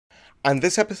On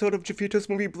this episode of Jeffito's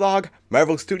Movie Blog,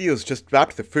 Marvel Studios just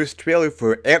dropped the first trailer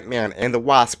for Ant-Man and the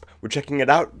Wasp. We're checking it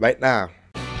out right now.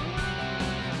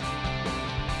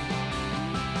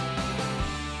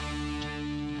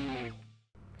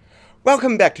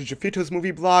 Welcome back to Jeffito's Movie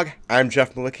Blog. I'm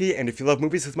Jeff Malicki, and if you love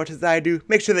movies as much as I do,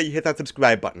 make sure that you hit that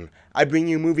subscribe button. I bring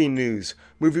you movie news,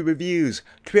 movie reviews,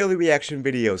 trailer reaction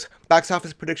videos, box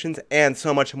office predictions, and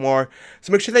so much more.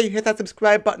 So make sure that you hit that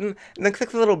subscribe button, and then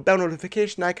click the little bell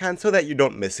notification icon so that you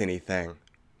don't miss anything.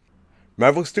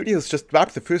 Marvel Studios just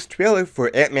dropped the first trailer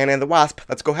for Ant-Man and the Wasp.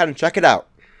 Let's go ahead and check it out.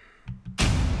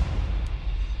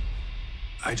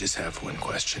 I just have one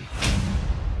question.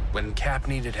 When Cap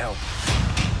needed help,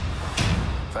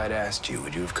 if I'd asked you,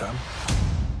 would you have come?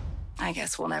 I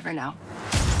guess we'll never know.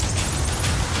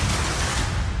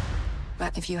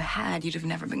 But if you had, you'd have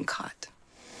never been caught.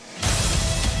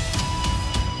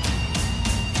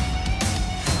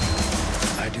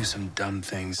 I do some dumb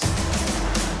things,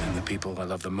 and the people I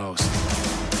love the most,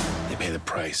 they pay the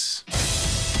price.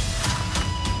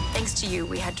 Thanks to you,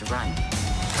 we had to run.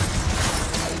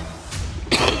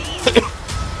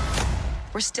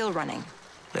 We're still running.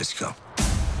 Let's go.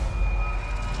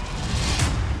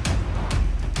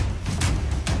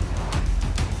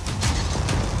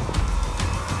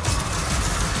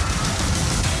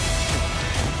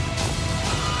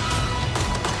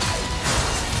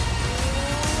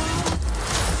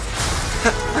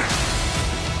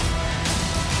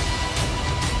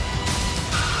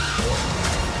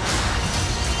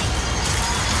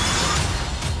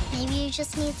 Maybe you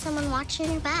just need someone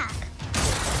watching your back.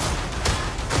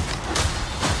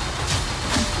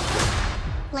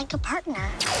 Like a partner.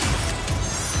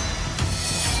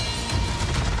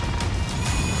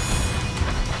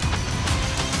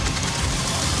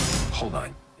 Hold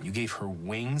on. You gave her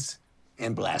wings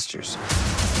and blasters.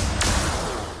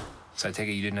 So I take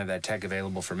it you didn't have that tech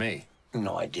available for me?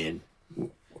 No, I did.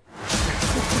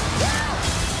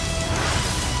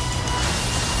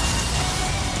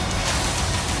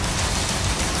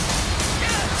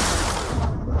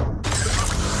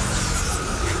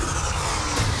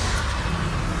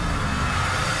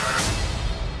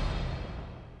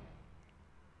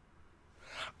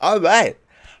 Alright,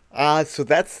 so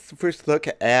that's the first look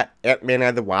at Ant-Man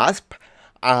and the Wasp.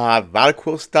 A lot of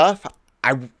cool stuff.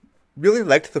 I really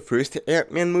liked the first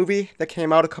Ant-Man movie that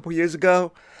came out a couple years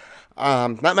ago.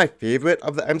 Not my favorite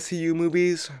of the MCU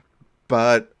movies,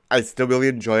 but I still really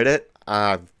enjoyed it.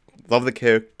 Love the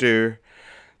character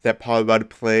that Paul Rudd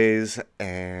plays,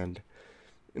 and,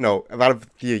 you know, a lot of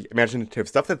the imaginative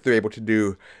stuff that they're able to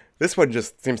do. This one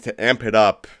just seems to amp it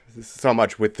up so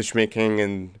much with the shrinking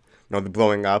and, you know, the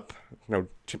blowing up, you know,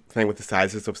 playing with the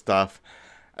sizes of stuff.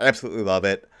 I absolutely love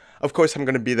it. Of course, I'm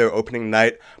going to be there opening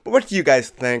night, but what do you guys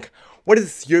think? What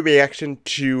is your reaction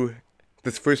to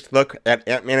this first look at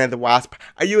Ant-Man and the Wasp?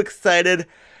 Are you excited?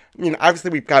 I mean,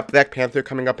 obviously we've got Black Panther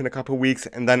coming up in a couple weeks,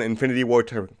 and then Infinity War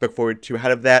to look forward to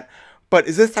ahead of that. But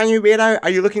is this on your radar? Are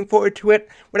you looking forward to it?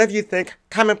 Whatever you think,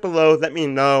 comment below, let me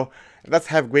know. Let's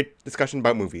have a great discussion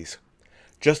about movies.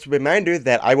 Just a reminder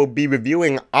that I will be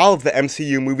reviewing all of the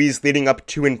MCU movies leading up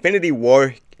to Infinity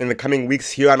War in the coming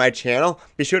weeks here on my channel.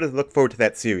 Be sure to look forward to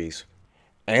that series.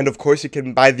 And of course you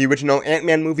can buy the original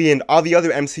Ant-Man movie and all the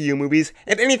other MCU movies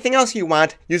and anything else you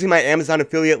want using my Amazon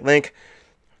affiliate link.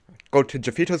 Go to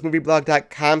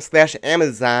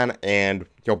jeffitosmoviebblog.com/Amazon and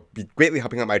you'll be greatly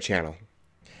helping out my channel.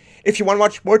 If you want to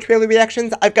watch more trailer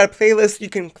reactions, I've got a playlist. You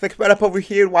can click right up over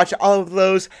here and watch all of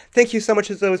those. Thank you so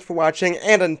much as always for watching,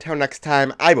 and until next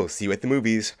time, I will see you at the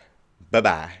movies.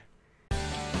 Bye-bye.